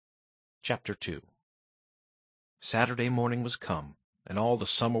Chapter 2 Saturday morning was come, and all the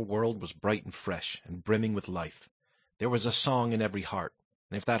summer world was bright and fresh, and brimming with life. There was a song in every heart,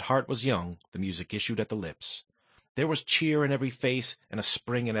 and if that heart was young, the music issued at the lips. There was cheer in every face, and a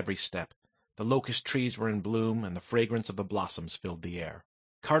spring in every step. The locust trees were in bloom, and the fragrance of the blossoms filled the air.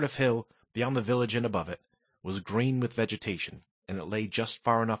 Cardiff Hill, beyond the village and above it, was green with vegetation, and it lay just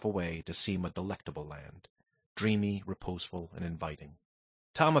far enough away to seem a delectable land, dreamy, reposeful, and inviting.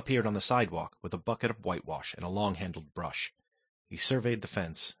 Tom appeared on the sidewalk with a bucket of whitewash and a long-handled brush. He surveyed the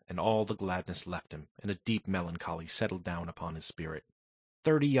fence, and all the gladness left him, and a deep melancholy settled down upon his spirit.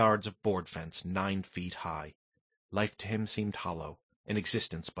 30 yards of board fence 9 feet high. Life to him seemed hollow, and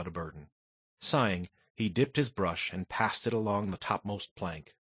existence but a burden. Sighing, he dipped his brush and passed it along the topmost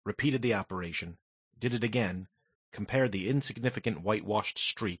plank, repeated the operation, did it again, compared the insignificant whitewashed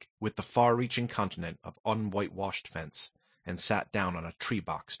streak with the far-reaching continent of unwhitewashed fence, and sat down on a tree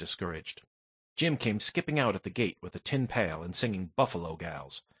box discouraged. Jim came skipping out at the gate with a tin pail and singing "Buffalo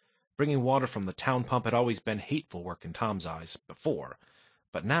Gals." Bringing water from the town pump had always been hateful work in Tom's eyes before,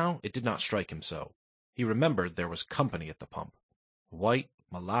 but now it did not strike him so. He remembered there was company at the pump. White,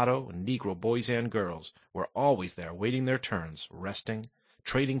 mulatto, and Negro boys and girls were always there waiting their turns, resting,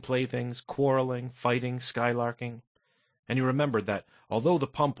 trading playthings, quarreling, fighting, skylarking. And he remembered that, although the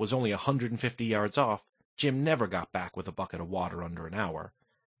pump was only 150 yards off, Jim never got back with a bucket of water under an hour,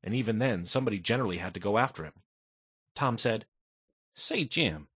 and even then somebody generally had to go after him. Tom said, "Say,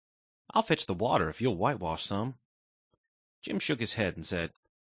 Jim, I'll fetch the water if you'll whitewash some." Jim shook his head and said,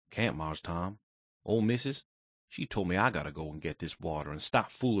 "Can't, Mars Tom. Old missus, she told me I gotta go and get this water and stop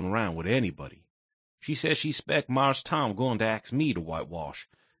fooling around with anybody. She says she spec Mars Tom going to ask me to whitewash,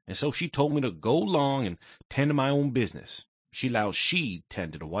 and so she told me to go along and tend to my own business. She 'lows she'd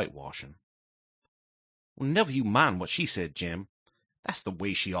tend to the whitewashing." "Well, never you mind what she said, Jim. That's the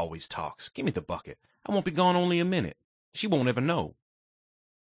way she always talks. Give me the bucket. I won't be gone only a minute. She won't ever know."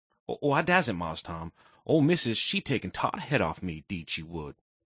 "Oh, I dasn't, Mars Tom. Old missus, she taken tot head off me, 'deed she would."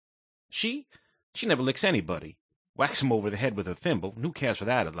 She never licks anybody. Whacks 'em over the head with her thimble, and who cares for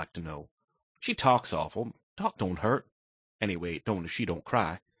that, I'd like to know. She talks awful. Talk don't hurt. Anyway, it don't if she don't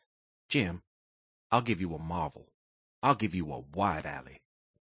cry. Jim, I'll give you a marvel. I'll give you a White Alley."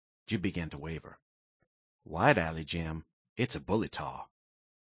 Jim began to waver. "White Alley, Jim, it's a bullet tar."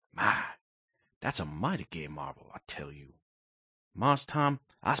 "My, that's a mighty gay marvel, I tell you. Mars Tom,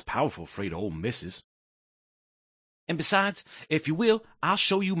 I's powerful afraid of old missus. And besides, if you will, I'll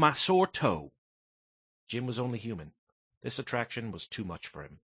show you my sore toe." Jim was only human. This attraction was too much for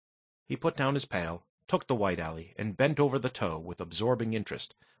him. He put down his pail, took the White Alley, and bent over the toe with absorbing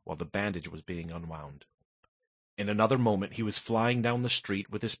interest while the bandage was being unwound. In another moment he was flying down the street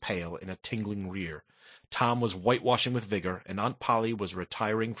with his pail in a tingling rear. Tom was whitewashing with vigor, and Aunt Polly was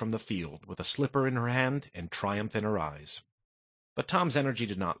retiring from the field with a slipper in her hand and triumph in her eyes. But Tom's energy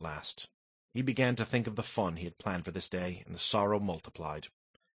did not last. He began to think of the fun he had planned for this day, and the sorrow multiplied.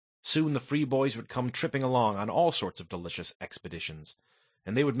 Soon the free boys would come tripping along on all sorts of delicious expeditions,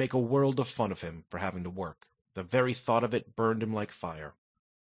 and they would make a world of fun of him for having to work. The very thought of it burned him like fire.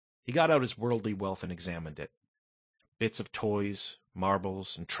 He got out his worldly wealth and examined it. Bits of toys,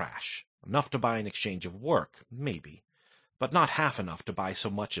 marbles, and trash. Enough to buy in exchange of work, maybe, but not half enough to buy so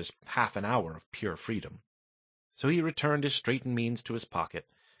much as half an hour of pure freedom. So he returned his straitened means to his pocket,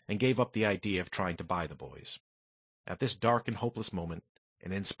 and gave up the idea of trying to buy the boys. At this dark and hopeless moment,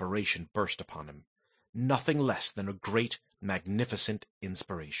 an inspiration burst upon him. Nothing less than a great, magnificent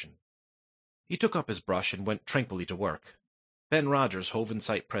inspiration. He took up his brush and went tranquilly to work. Ben Rogers hove in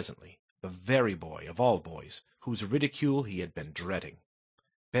sight presently, the very boy of all boys, whose ridicule he had been dreading.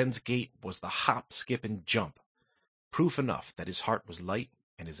 Ben's gait was the hop, skip, and jump, proof enough that his heart was light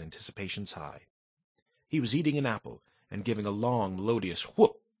and his anticipations high. He was eating an apple and giving a long, melodious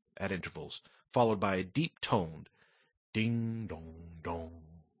whoop at intervals, followed by a deep-toned ding-dong-dong,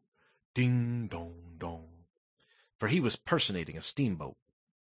 ding-dong-dong, for he was personating a steamboat.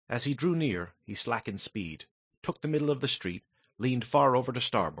 As he drew near, he slackened speed, took the middle of the street, leaned far over to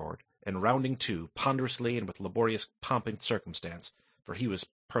starboard, and rounding to, ponderously and with laborious pomp and circumstance, for he was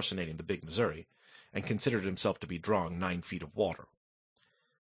personating the Big Missouri, and considered himself to be drawing 9 feet of water.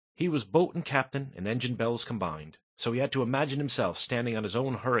 He was boat and captain and engine bells combined, so he had to imagine himself standing on his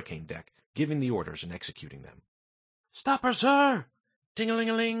own hurricane deck, giving the orders and executing them. "Stop her, sir!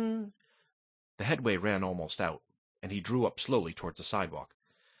 Ting-a-ling-a-ling!" The headway ran almost out, and he drew up slowly towards the sidewalk.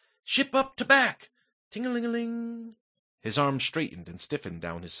 "Ship up to back! Ting-a-ling-a-ling!" His arms straightened and stiffened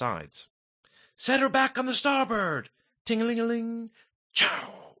down his sides. "Set her back on the starboard! Ting-a-ling-a-ling!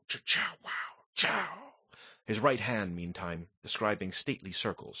 Chow! Chow! Wow! Chow!" His right hand, meantime, describing stately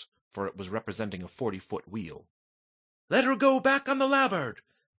circles, for it was representing a 40-foot wheel. "Let her go back on the larboard!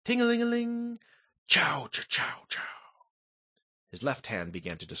 Ting-a-ling-a-ling! Chow-chow-chow-chow!" His left hand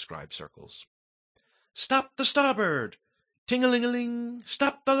began to describe circles. "Stop the starboard! Ting-a-ling-a-ling!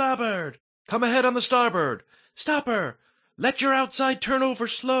 Stop the larboard! Come ahead on the starboard! Stop her! Let your outside turn over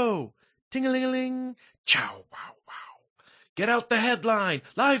slow! Ting-a-ling-a-ling! Chow-wow-wow! Get out the headline!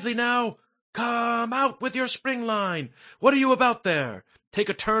 Lively now! Come out with your spring line! What are you about there? Take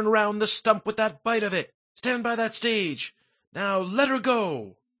a turn round the stump with that bite of it! Stand by that stage! Now let her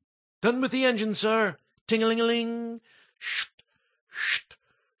go! Done with the engine, sir! Ting-a-ling-a-ling! Sht! Sht!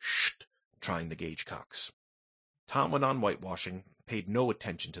 Sht!" trying the gauge cocks. Tom went on whitewashing, paid no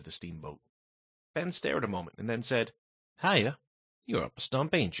attention to the steamboat. Ben stared a moment and then said, "Hiya, you're up a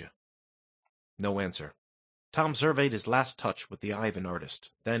stump, ain't you?" No answer. Tom surveyed his last touch with the eye of an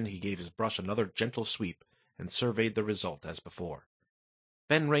artist. Then he gave his brush another gentle sweep and surveyed the result as before.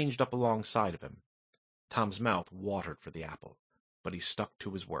 Ben ranged up alongside of him. Tom's mouth watered for the apple, but he stuck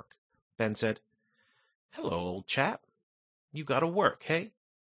to his work. Ben said, "Hello, old chap. You gotta work, hey?"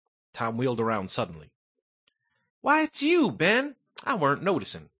 Tom wheeled around suddenly. "Why, it's you, Ben. I weren't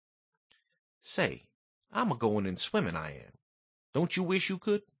noticing." "Say, I'm a-going in swimming, I am. Don't you wish you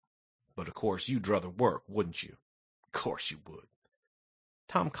could? But of course you'd druther work, wouldn't you? Of course you would."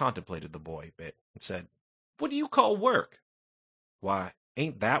 Tom contemplated the boy a bit and said, "What do you call work?" "Why,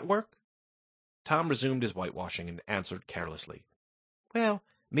 ain't that work?" Tom resumed his whitewashing and answered carelessly, "Well,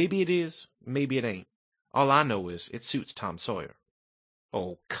 maybe it is, maybe it ain't. All I know is it suits Tom Sawyer."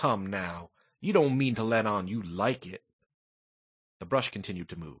 "Oh, come now. You don't mean to let on you like it." The brush continued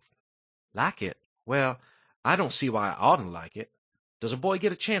to move. "Like it? Well, I don't see why I oughtn't like it. Does a boy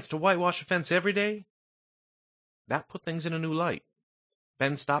get a chance to whitewash a fence every day?" That put things in a new light.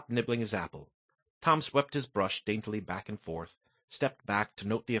 Ben stopped nibbling his apple. Tom swept his brush daintily back and forth, stepped back to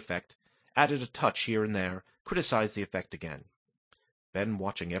note the effect, added a touch here and there, criticized the effect again. Ben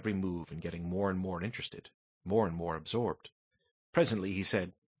watching every move and getting more and more interested, more and more absorbed. Presently he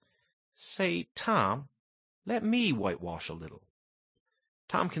said, "Say, Tom, let me whitewash a little."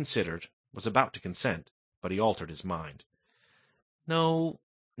 Tom considered, was about to consent, but he altered his mind. No,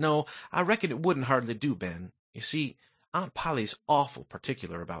 I reckon it wouldn't hardly do, Ben. You see, Aunt Polly's awful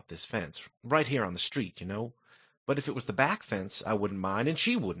particular about this fence, right here on the street, you know. But if it was the back fence, I wouldn't mind, and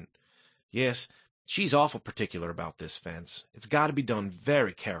she wouldn't. Yes, she's awful particular about this fence. It's got to be done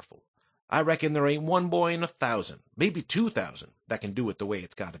very careful. I reckon there ain't one boy in 1,000, maybe 2,000, that can do it the way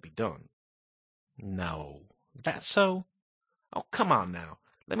it's got to be done." "No, that so?" "Oh, come on now.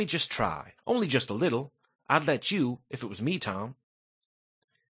 Let me just try. Only just a little. I'd let you, if it was me, Tom."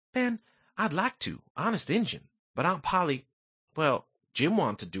 "Ben, I'd like to, honest Injun. But Aunt Polly, well, Jim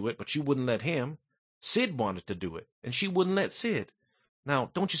wanted to do it, but she wouldn't let him. Sid wanted to do it, and she wouldn't let Sid.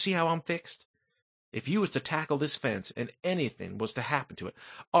 Now, don't you see how I'm fixed? If you was to tackle this fence and anything was to happen to it,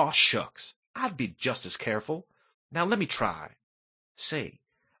 aw shucks, I'd be just as careful. Now let me try. Say,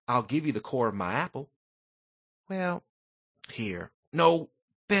 I'll give you the core of my apple." "Well, here. No,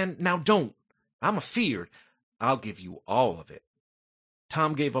 Ben, now don't. I'm afeard. I'll give you all of it."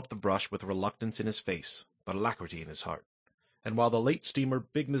 Tom gave up the brush with reluctance in his face, but alacrity in his heart. And while the late steamer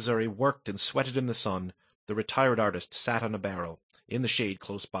Big Missouri worked and sweated in the sun, the retired artist sat on a barrel, in the shade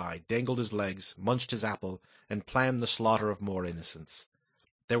close by, dangled his legs, munched his apple, and planned the slaughter of more innocents.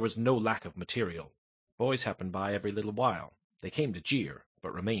 There was no lack of material. Boys happened by every little while. They came to jeer,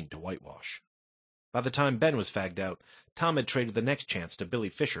 but remained to whitewash. By the time Ben was fagged out, Tom had traded the next chance to Billy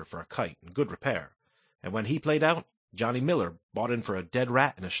Fisher for a kite in good repair, and when he played out, Johnny Miller bought in for a dead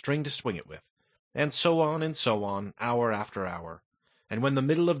rat and a string to swing it with, and so on, hour after hour. And when the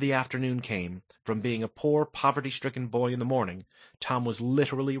middle of the afternoon came, from being a poor, poverty-stricken boy in the morning, Tom was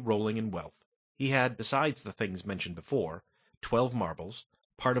literally rolling in wealth. He had, besides the things mentioned before, 12 marbles,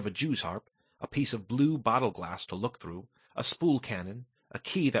 part of a jew's harp, a piece of blue bottle glass to look through, a spool cannon, a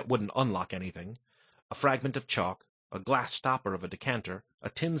key that wouldn't unlock anything, a fragment of chalk, a glass stopper of a decanter, a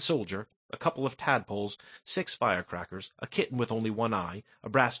tin soldier, a couple of tadpoles, 6 firecrackers, a kitten with only one eye, a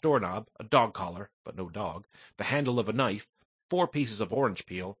brass doorknob, a dog collar, but no dog, the handle of a knife, 4 pieces of orange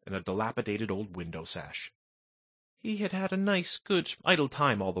peel, and a dilapidated old window sash. He had had a nice, good, idle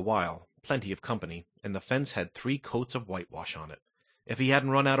time all the while, plenty of company, and the fence had 3 coats of whitewash on it. If he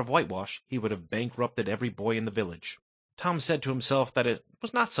hadn't run out of whitewash, he would have bankrupted every boy in the village. Tom said to himself that it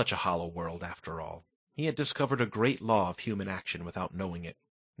was not such a hollow world after all. He had discovered a great law of human action without knowing it,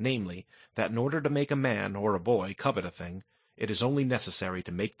 namely, that in order to make a man or a boy covet a thing, it is only necessary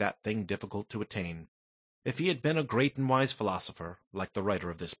to make that thing difficult to attain. If he had been a great and wise philosopher, like the writer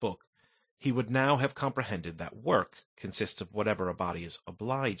of this book, He would now have comprehended that work consists of whatever a body is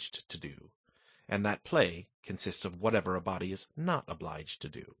obliged to do, and that play consists of whatever a body is not obliged to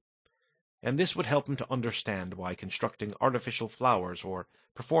do. And this would help him to understand why constructing artificial flowers or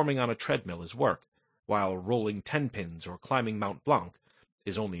performing on a treadmill is work, while rolling 10-pins or climbing Mount Blanc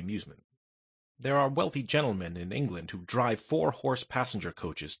is only amusement. There are wealthy gentlemen in England who drive 4-horse passenger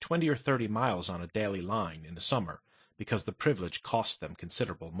coaches 20 or 30 miles on a daily line in the summer because the privilege costs them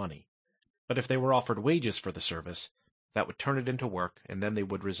considerable money. But if they were offered wages for the service, that would turn it into work, and then they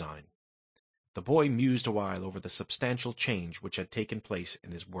would resign. The boy mused a while over the substantial change which had taken place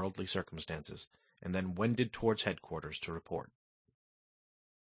in his worldly circumstances, and then wended towards headquarters to report.